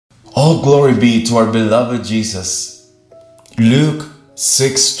All glory be to our beloved Jesus. Luke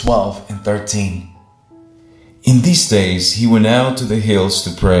 6:12 and 13. In these days he went out to the hills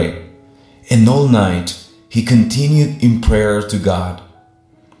to pray, and all night he continued in prayer to God.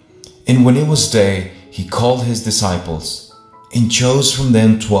 And when it was day, he called his disciples and chose from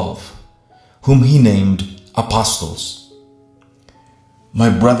them 12, whom he named apostles. My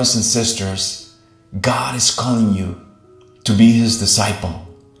brothers and sisters, God is calling you to be his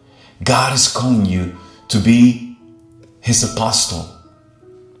disciple. God is calling you to be his apostle.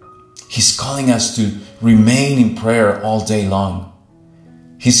 He's calling us to remain in prayer all day long.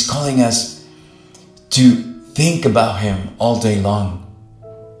 He's calling us to think about him all day long.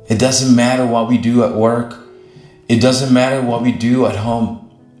 It doesn't matter what we do at work. It doesn't matter what we do at home.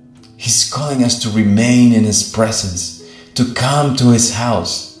 He's calling us to remain in his presence, to come to his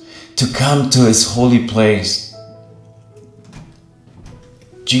house, to come to his holy place.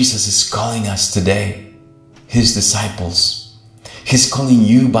 Jesus is calling us today, his disciples. He's calling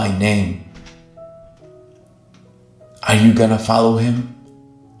you by name. Are you gonna follow him?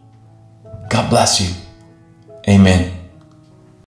 God bless you. Amen.